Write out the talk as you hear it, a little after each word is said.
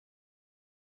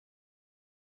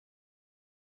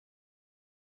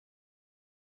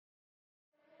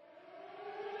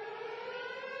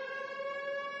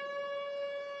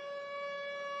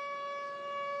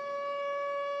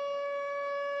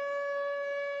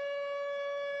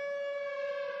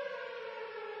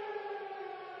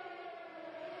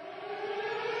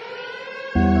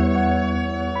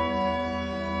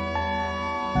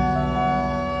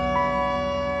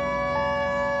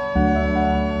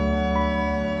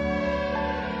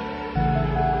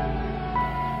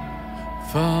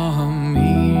for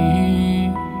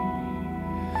me.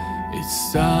 It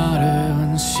started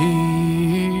when she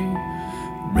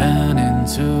ran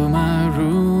into my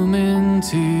room in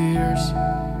tears.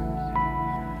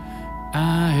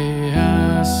 I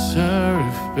asked her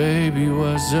if baby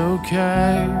was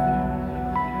okay,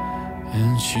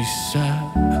 and she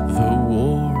said the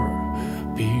war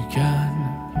began.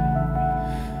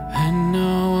 And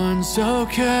no one's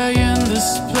okay in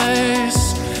this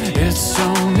place. It's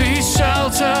only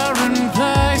shelter in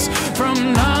place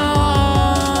from now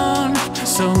on.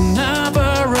 So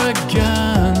never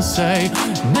again, say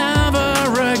never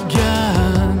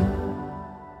again.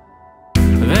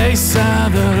 They said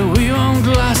that we won't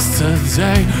last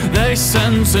today. They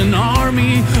sent an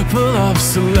army full of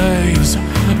slaves,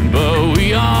 but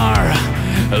we are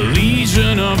a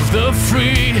legion of the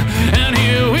free. And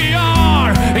here we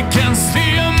are against the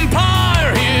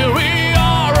empire. Here we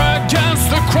are against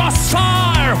the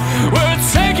crossfire. We're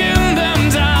taking them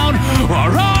down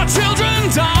while our children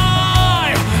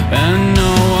die. And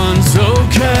no one's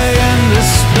okay in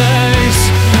this place.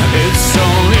 It's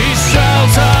only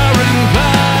shelter in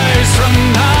place from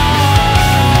now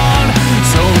on.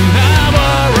 So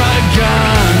never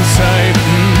again, say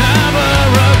never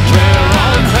again. We're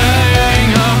all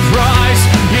paying a price.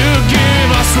 You give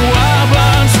us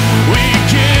weapons, we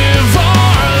give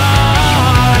our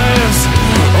lives.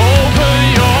 Open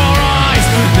your eyes,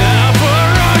 never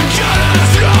again,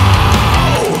 let's go.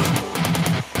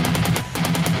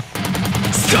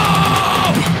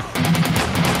 Stop!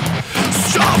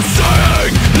 Stop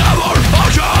saying never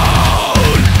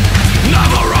again.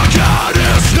 Never again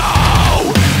is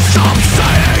now. Stop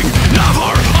saying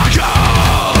never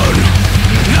again.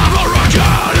 Never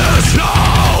again is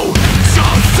now.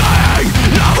 Stop saying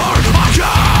never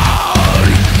again.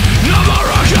 Never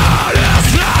again is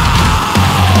now.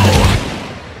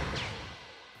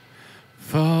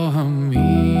 For me,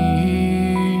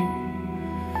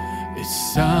 it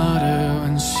started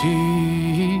when she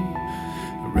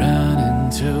ran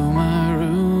into my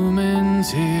room in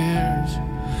tears.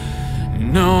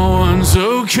 No one's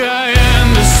okay